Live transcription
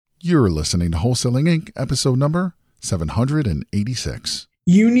You're listening to Wholesaling Inc., episode number 786.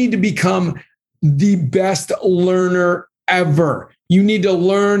 You need to become the best learner ever. You need to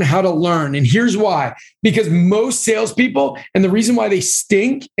learn how to learn. And here's why. Because most salespeople, and the reason why they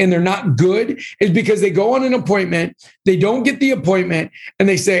stink and they're not good is because they go on an appointment, they don't get the appointment, and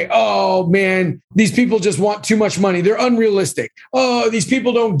they say, oh man, these people just want too much money. They're unrealistic. Oh, these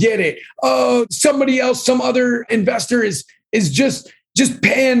people don't get it. Oh, somebody else, some other investor is just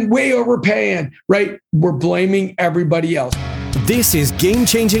paying, way overpaying, right? We're blaming everybody else. This is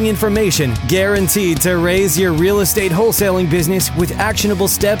game-changing information guaranteed to raise your real estate wholesaling business with actionable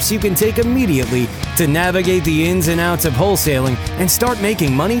steps you can take immediately to navigate the ins and outs of wholesaling and start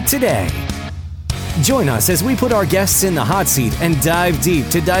making money today. Join us as we put our guests in the hot seat and dive deep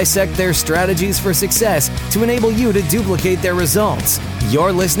to dissect their strategies for success to enable you to duplicate their results.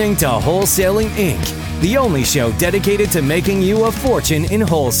 You're listening to Wholesaling Inc., the only show dedicated to making you a fortune in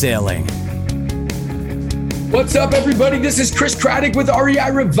wholesaling. What's up, everybody? This is Chris Craddock with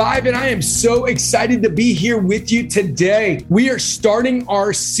REI Revive, and I am so excited to be here with you today. We are starting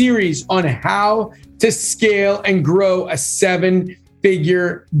our series on how to scale and grow a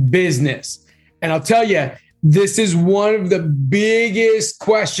seven-figure business. And I'll tell you, this is one of the biggest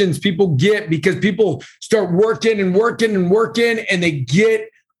questions people get because people start working and they get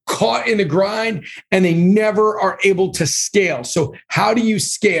caught in the grind and they never are able to scale. So how do you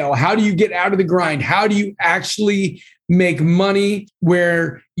scale? How do you get out of the grind? How do you actually make money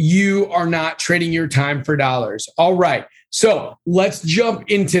where you are not trading your time for dollars? All right. So let's jump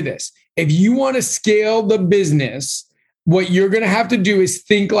into this. If you want to scale the business, what you're going to have to do is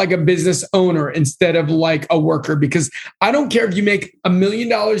think like a business owner instead of like a worker, because I don't care if you make $1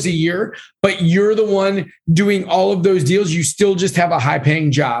 million a year, but you're the one doing all of those deals. You still just have a high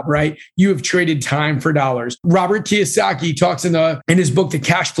paying job, right? You have traded time for dollars. Robert Kiyosaki talks in his book, The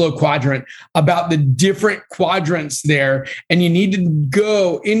Cash Flow Quadrant, about the different quadrants there. And you need to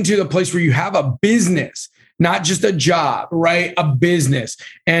go into the place where you have a business, not just a job, right? A business.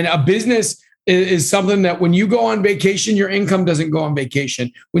 And a business is something that when you go on vacation, your income doesn't go on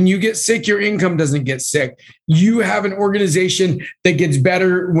vacation. When you get sick, your income doesn't get sick. You have an organization that gets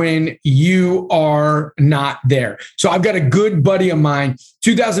better when you are not there. So I've got a good buddy of mine,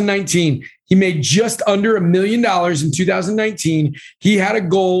 2019, he made just under $1 million in 2019. He had a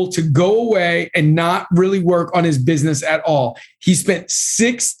goal to go away and not really work on his business at all. He spent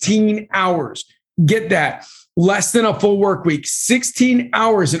 16 hours. Get that. Less than a full work week, 16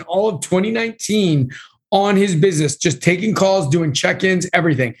 hours in all of 2019 on his business, just taking calls, doing check-ins,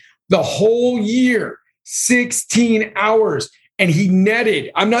 everything. The whole year, 16 hours. And he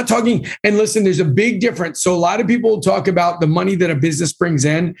netted. I'm not talking, and listen, there's a big difference. So a lot of people talk about the money that a business brings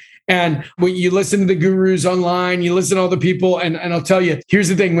in. And when you listen to the gurus online, you listen to all the people, and I'll tell you, here's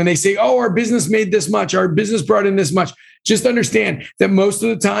the thing. When they say, oh, our business made this much, our business brought in this much, just understand that most of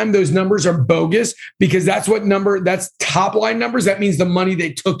the time those numbers are bogus because that's top line numbers. That means the money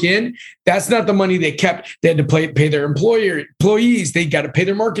they took in. That's not the money they kept. They had to pay their employees. They got to pay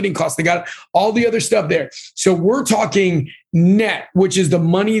their marketing costs. They got all the other stuff there. So we're talking net, which is the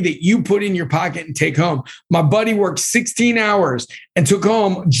money that you put in your pocket and take home. My buddy worked 16 hours and took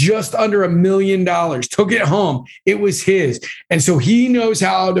home just under $1 million, took it home. It was his. And so he knows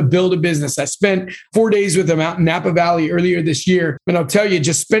how to build a business. I spent 4 days with him out in Napa Valley earlier this year. And I'll tell you,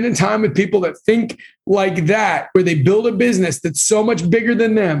 just spending time with people that think like that, where they build a business that's so much bigger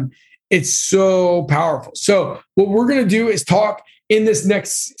than them, it's so powerful. So what we're going to do is talk in this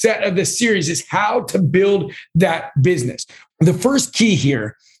next set of this series is how to build that business. The first key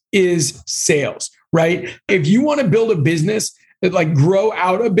here is sales, right? If you want to build a business that like grow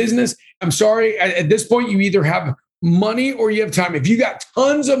out a business, I'm sorry, at this point, you either have money or you have time. If you got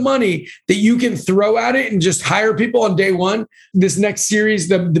tons of money that you can throw at it and just hire people on day one, this next series,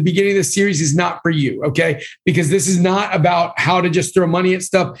 the beginning of the series is not for you, okay? Because this is not about how to just throw money at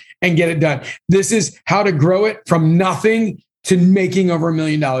stuff and get it done. This is how to grow it from nothing to making over $1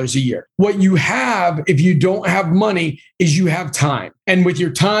 million a year. What you have, if you don't have money, is you have time. And with your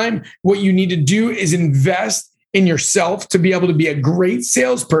time, what you need to do is invest in yourself to be able to be a great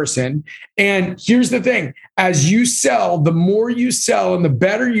salesperson. And here's the thing, as you sell, the more you sell and the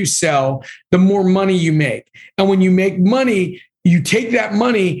better you sell, the more money you make. And when you make money, you take that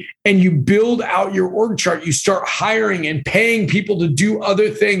money and you build out your org chart. You start hiring and paying people to do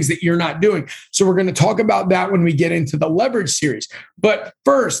other things that you're not doing. So we're going to talk about that when we get into the leverage series. But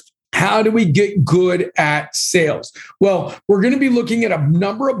first, how do we get good at sales? Well, we're going to be looking at a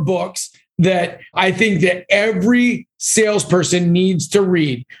number of books that I think that every salesperson needs to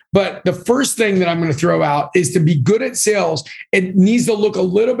read. But the first thing that I'm going to throw out is to be good at sales. It needs to look a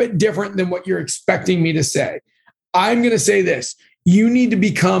little bit different than what you're expecting me to say. I'm going to say this. You need to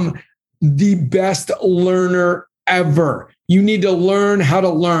become the best learner ever. You need to learn how to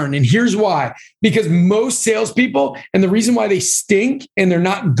learn. And here's why. Because most salespeople, and the reason why they stink and they're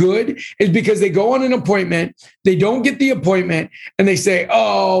not good is because they go on an appointment, they don't get the appointment, and they say,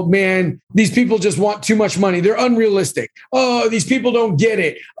 oh man, these people just want too much money. They're unrealistic. Oh, these people don't get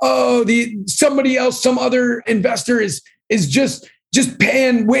it. Oh, somebody else, some other investor is just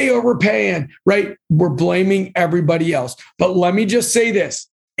paying, way overpaying, right? We're blaming everybody else. But let me just say this.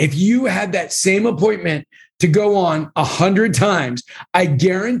 If you had that same appointment to go on 100 times, I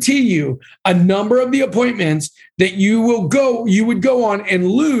guarantee you a number of the appointments that you would go on and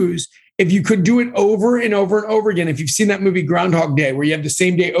lose if you could do it over and over and over again. If you've seen that movie Groundhog Day, where you have the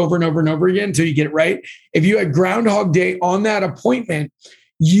same day over and over and over again until you get it right. If you had Groundhog Day on that appointment,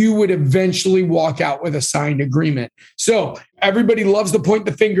 you would eventually walk out with a signed agreement. So everybody loves to point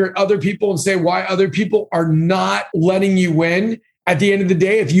the finger at other people and say why other people are not letting you win. At the end of the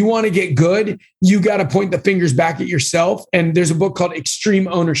day, if you want to get good, you got to point the fingers back at yourself. And there's a book called Extreme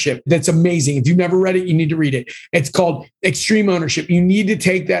Ownership that's amazing. If you've never read it, you need to read it. It's called Extreme Ownership. You need to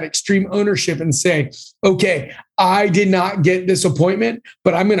take that extreme ownership and say, okay, I did not get this appointment,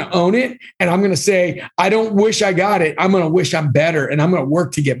 but I'm going to own it. And I'm going to say, I don't wish I got it. I'm going to wish I'm better, and I'm going to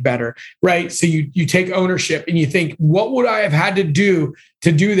work to get better, right? So you take ownership and you think, what would I have had to do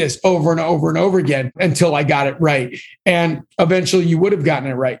this over and over and over again until I got it right? And eventually you would have gotten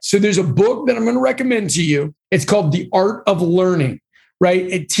it right. So there's a book that I'm going to recommend to you. It's called The Art of Learning, right?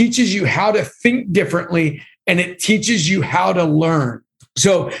 It teaches you how to think differently, and it teaches you how to learn.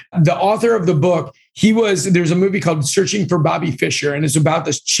 So the author of the book, there's a movie called Searching for Bobby Fischer, and it's about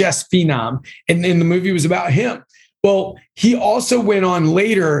this chess phenom. And the movie was about him. Well, he also went on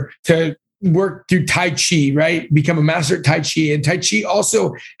later to work through Tai Chi, right? Become a master at Tai Chi. And Tai Chi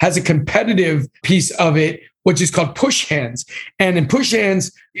also has a competitive piece of it, which is called push hands. And in push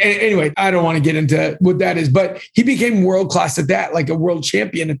hands, anyway, I don't want to get into what that is, but he became world-class at that, like a world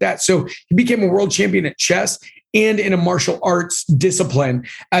champion at that. So he became a world champion at chess and in a martial arts discipline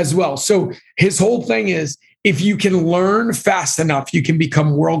as well. So his whole thing is, if you can learn fast enough, you can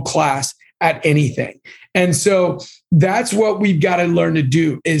become world-class at anything. And so that's what we've got to learn to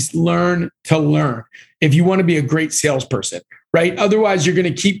do, is learn to learn if you want to be a great salesperson, right? Otherwise, you're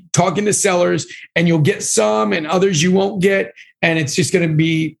going to keep talking to sellers and you'll get some and others you won't get. And it's just going to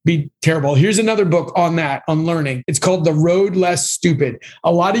be terrible. Here's another book on that, on learning. It's called The Road Less Stupid.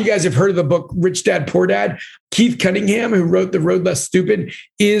 A lot of you guys have heard of the book Rich Dad, Poor Dad. Keith Cunningham, who wrote The Road Less Stupid,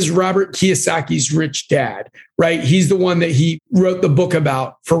 is Robert Kiyosaki's rich dad, right? He's the one that he wrote the book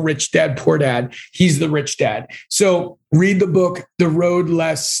about for Rich Dad, Poor Dad. He's the rich dad. So read the book, The Road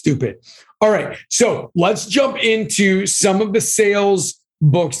Less Stupid. All right. So let's jump into some of the sales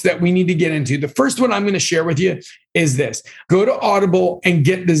books that we need to get into. The first one I'm going to share with you is this. Go to Audible and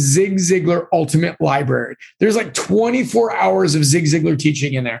get the Zig Ziglar Ultimate Library. There's like 24 hours of Zig Ziglar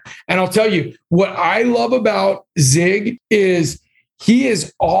teaching in there. And I'll tell you, what I love about Zig is he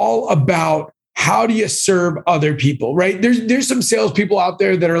is all about how do you serve other people, right? There's some salespeople out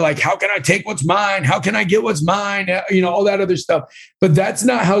there that are like, how can I take what's mine? How can I get what's mine? All that other stuff. But that's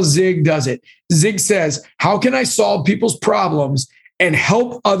not how Zig does it. Zig says, how can I solve people's problems and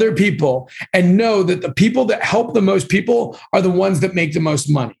help other people, and know that the people that help the most people are the ones that make the most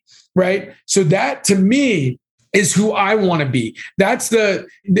money, right? So that, to me, is who I want to be.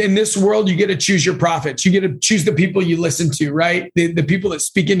 In this world, you get to choose your prophets. You get to choose the people you listen to, right? The people that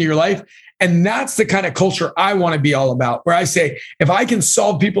speak into your life. And that's the kind of culture I want to be all about, where I say, if I can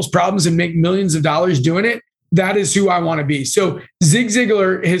solve people's problems and make millions of dollars doing it, that is who I want to be. So Zig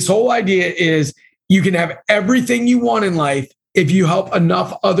Ziglar, his whole idea is you can have everything you want in life if you help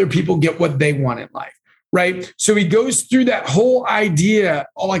enough other people get what they want in life, right? So he goes through that whole idea,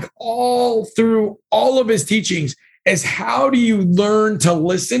 like all through all of his teachings, is how do you learn to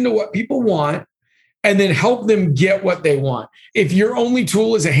listen to what people want and then help them get what they want? If your only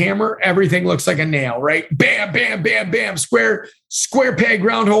tool is a hammer, everything looks like a nail, right? Bam, bam, bam, bam, square peg,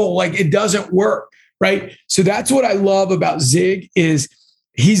 round hole. Like, it doesn't work, right? So that's what I love about Zig, is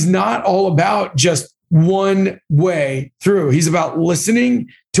he's not all about just one way through. He's about listening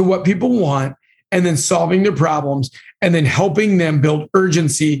to what people want and then solving their problems and then helping them build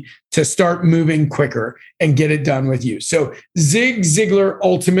urgency to start moving quicker and get it done with you. So Zig Ziglar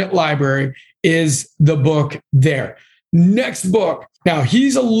Ultimate Library is the book there. Next book Now,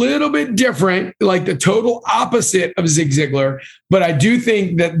 he's a little bit different, like the total opposite of Zig Ziglar, but I do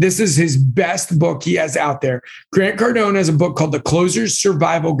think that this is his best book he has out there. Grant Cardone has a book called The Closer's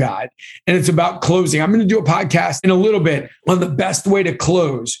Survival Guide, and it's about closing. I'm going to do a podcast in a little bit on the best way to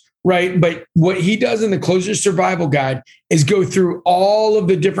close, right? But what he does in The Closer's Survival Guide is go through all of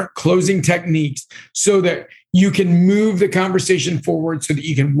the different closing techniques so that you can move the conversation forward, so that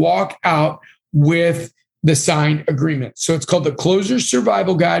you can walk out with the signed agreement. So it's called The Closer's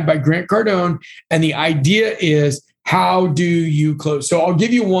Survival Guide by Grant Cardone. And the idea is, how do you close? So I'll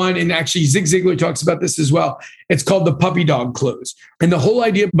give you one. And actually, Zig Ziglar talks about this as well. It's called the puppy dog close. And the whole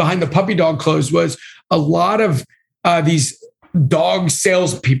idea behind the puppy dog close was a lot of these dog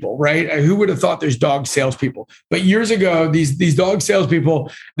salespeople, right? Who would have thought there's dog salespeople? But years ago, these dog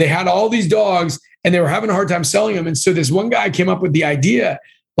salespeople, they had all these dogs and they were having a hard time selling them. And so this one guy came up with the idea,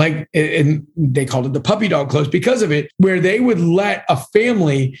 and they called it the puppy dog close because of it, where they would let a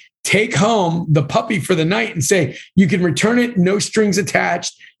family take home the puppy for the night and say, you can return it, no strings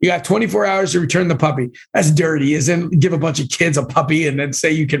attached. You got 24 hours to return the puppy. That's dirty, isn't it? Give a bunch of kids a puppy and then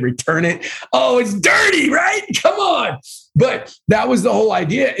say you can return it. Oh, it's dirty, right? Come on. But that was the whole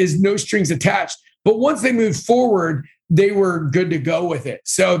idea, is no strings attached. But once they moved forward, they were good to go with it.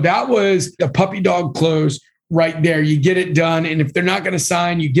 So that was the puppy dog close. Right there, you get it done. And if they're not going to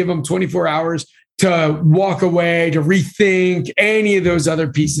sign, you give them 24 hours to walk away, to rethink any of those other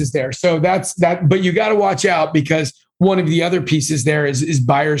pieces there. So that's that. But you got to watch out, because one of the other pieces there is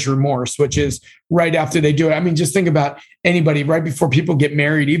buyer's remorse, which is right after they do it. I mean, just think about anybody right before people get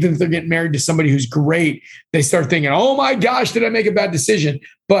married. Even if they're getting married to somebody who's great, they start thinking, oh my gosh, did I make a bad decision?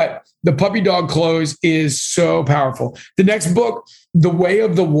 But the puppy dog close is so powerful. The next book, The Way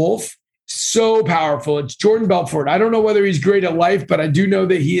of the Wolf, so powerful. It's Jordan Belfort. I don't know whether he's great at life, but I do know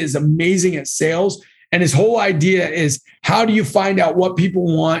that he is amazing at sales. And his whole idea is, how do you find out what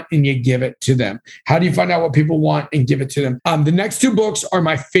people want and you give it to them? How do you find out what people want and give it to them? The next two books are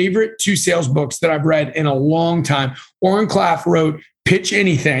my favorite two sales books that I've read in a long time. Oren Klaff wrote Pitch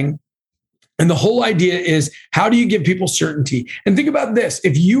Anything. And the whole idea is, how do you give people certainty? And think about this.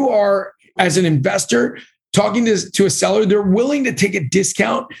 If you are, as an investor, talking to a seller, they're willing to take a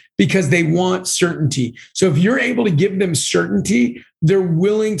discount because they want certainty. So if you're able to give them certainty, they're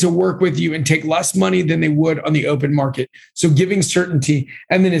willing to work with you and take less money than they would on the open market. So giving certainty.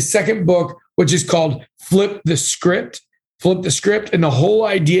 And then his second book, which is called Flip the Script. Flip the Script. And the whole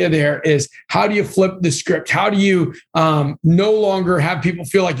idea there is, how do you flip the script? How do you no longer have people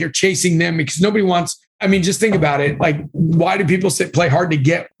feel like you're chasing them? Because nobody wants, I mean, just think about it. Like, why do people play hard to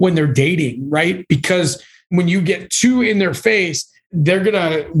get when they're dating, right? Because when you get too in their face, they're going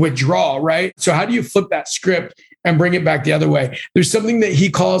to withdraw, right? So how do you flip that script and bring it back the other way? There's something that he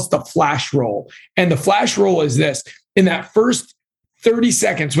calls the flash roll. And the flash roll is this: in that first 30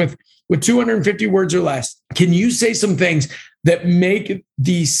 seconds with 250 words or less, can you say some things that make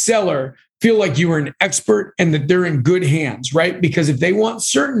the seller feel like you are an expert and that they're in good hands, right? Because if they want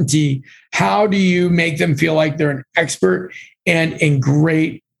certainty, how do you make them feel like they're an expert and in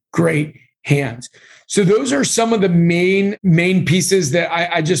great hands? So those are some of the main pieces that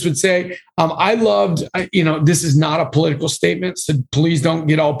I just would say. I loved, this is not a political statement, so please don't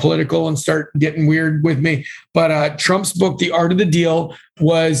get all political and start getting weird with me. But Trump's book, The Art of the Deal,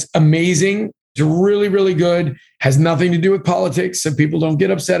 was amazing. It's really, really good. Has nothing to do with politics, so people don't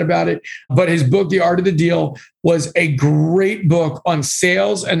get upset about it. But his book, The Art of the Deal, was a great book on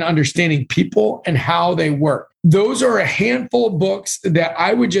sales and understanding people and how they work. Those are a handful of books that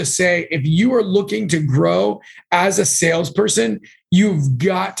I would just say, if you are looking to grow as a salesperson, you've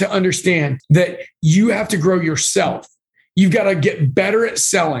got to understand that you have to grow yourself. You've got to get better at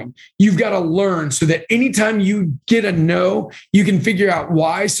selling. You've got to learn so that anytime you get a no, you can figure out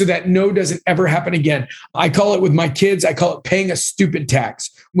why, so that no doesn't ever happen again. I call it, with my kids, I call it paying a stupid tax,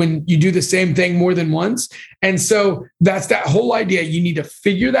 when you do the same thing more than once. And so that's that whole idea. You need to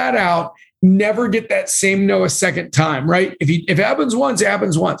figure that out. Never get that same no a second time, right? If it happens once, it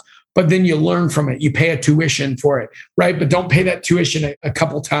happens once. But then you learn from it. You pay a tuition for it, right? But don't pay that tuition a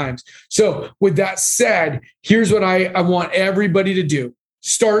couple times. So with that said, here's what I want everybody to do.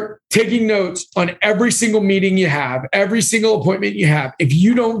 Start taking notes on every single meeting you have, every single appointment you have. If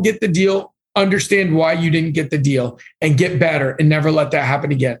you don't get the deal, understand why you didn't get the deal and get better, and never let that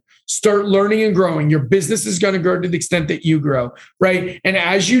happen again. Start learning and growing. Your business is going to grow to the extent that you grow, right? And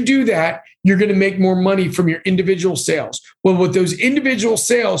as you do that, you're going to make more money from your individual sales. Well, with those individual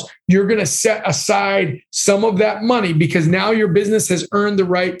sales, you're going to set aside some of that money, because now your business has earned the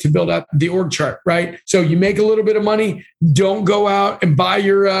right to build up the org chart, right? So you make a little bit of money. Don't go out and buy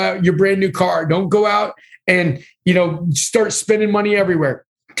your brand new car. Don't go out and, start spending money everywhere.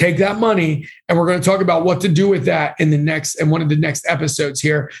 Take that money, and we're going to talk about what to do with that in one of the next episodes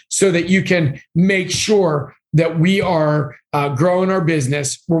here, so that you can make sure that we are growing our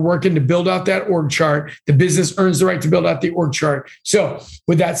business. We're working to build out that org chart. The business earns the right to build out the org chart. So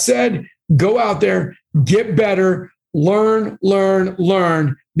with that said, go out there, get better, learn,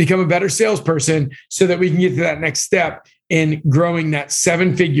 become a better salesperson, so that we can get to that next step in growing that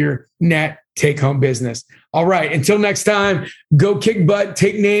 7-figure net take-home business. All right. Until next time, go kick butt,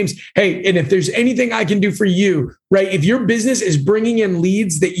 take names. Hey, and if there's anything I can do for you, right? If your business is bringing in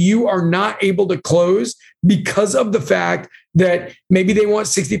leads that you are not able to close because of the fact that maybe they want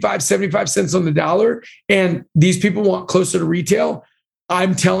 65, 75 cents on the dollar, and these people want closer to retail,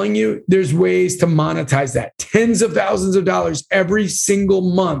 I'm telling you, there's ways to monetize that. Tens of thousands of dollars every single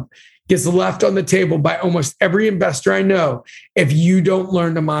month gets left on the table by almost every investor I know if you don't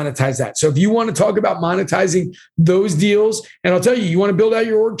learn to monetize that. So if you want to talk about monetizing those deals, and I'll tell you, you want to build out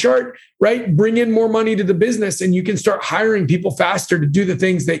your org chart, right? Bring in more money to the business, and you can start hiring people faster to do the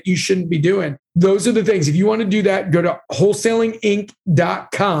things that you shouldn't be doing. Those are the things. If you want to do that, go to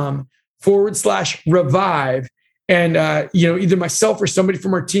wholesalinginc.com/revive. And, either myself or somebody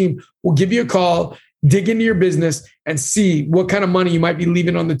from our team will give you a call, dig into your business, and see what kind of money you might be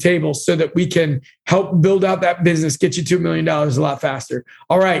leaving on the table, so that we can help build out that business, get you to $1 million a lot faster.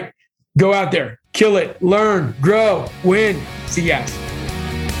 All right, go out there, kill it, learn, grow, win. See ya.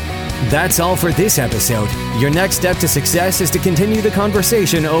 That's all for this episode. Your next step to success is to continue the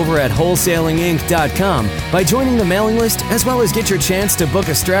conversation over at wholesalinginc.com by joining the mailing list, as well as get your chance to book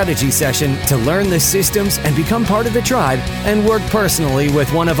a strategy session to learn the systems and become part of the tribe and work personally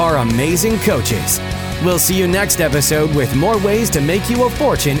with one of our amazing coaches. We'll see you next episode with more ways to make you a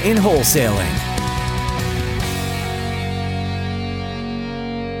fortune in wholesaling.